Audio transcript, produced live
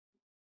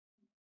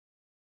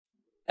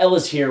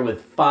Ella's here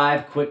with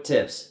 5 quick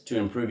tips to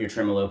improve your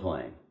tremolo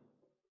playing.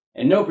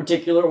 In no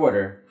particular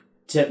order,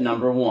 tip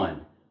number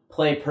 1,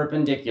 play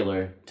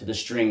perpendicular to the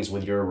strings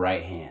with your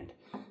right hand.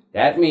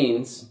 That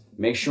means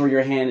make sure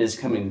your hand is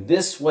coming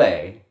this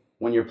way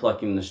when you're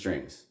plucking the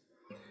strings.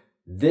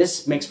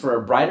 This makes for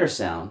a brighter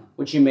sound,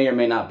 which you may or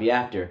may not be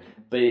after,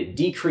 but it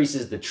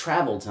decreases the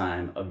travel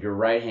time of your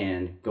right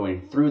hand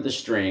going through the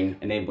string,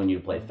 enabling you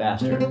to play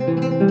faster.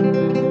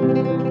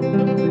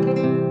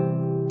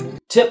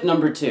 Tip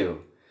number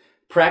 2,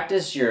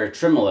 practice your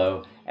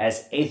tremolo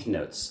as eighth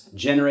notes,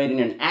 generating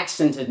an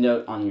accented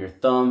note on your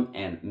thumb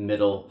and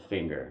middle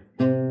finger.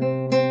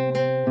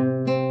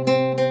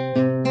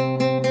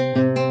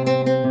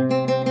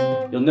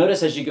 You'll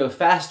notice as you go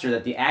faster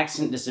that the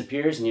accent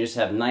disappears and you just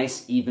have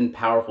nice, even,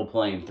 powerful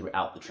playing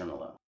throughout the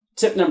tremolo.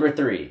 Tip number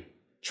 3,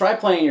 try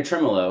playing your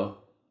tremolo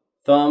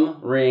thumb,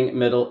 ring,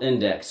 middle,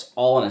 index,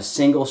 all on a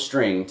single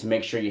string to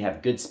make sure you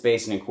have good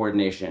spacing and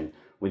coordination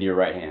with your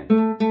right hand.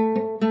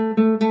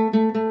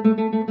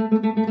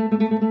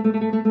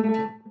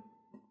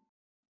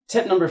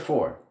 Tip number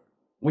 4,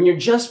 when you're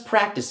just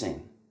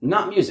practicing,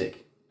 not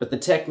music, but the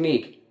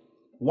technique,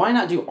 why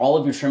not do all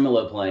of your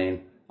tremolo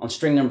playing on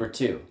string number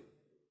 2?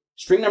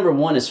 String number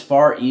 1 is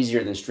far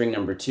easier than string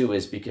number 2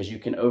 is because you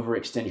can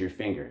overextend your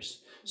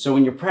fingers. So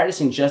when you're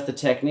practicing just the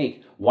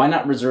technique, why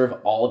not reserve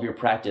all of your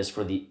practice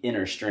for the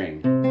inner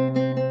string?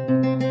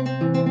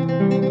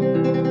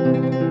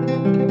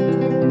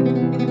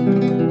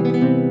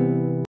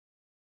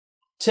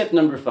 Tip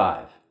number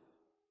 5,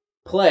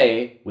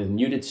 play with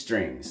muted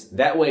strings.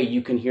 That way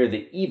you can hear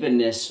the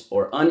evenness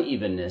or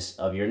unevenness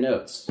of your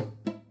notes.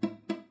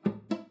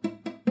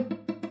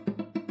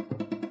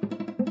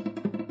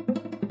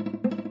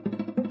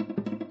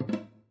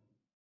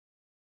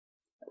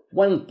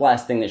 One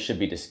last thing that should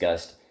be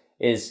discussed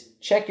is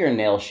check your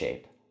nail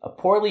shape. A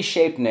poorly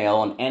shaped nail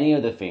on any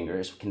of the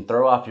fingers can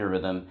throw off your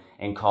rhythm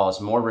and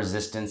cause more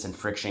resistance and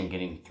friction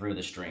getting through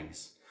the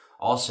strings.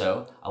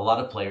 Also, a lot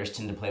of players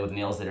tend to play with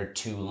nails that are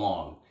too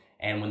long.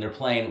 And when they're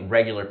playing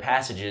regular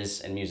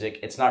passages in music,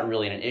 it's not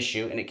really an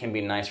issue and it can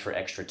be nice for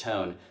extra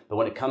tone. But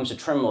when it comes to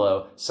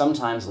tremolo,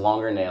 sometimes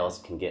longer nails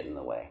can get in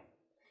the way.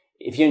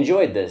 If you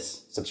enjoyed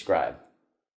this, subscribe.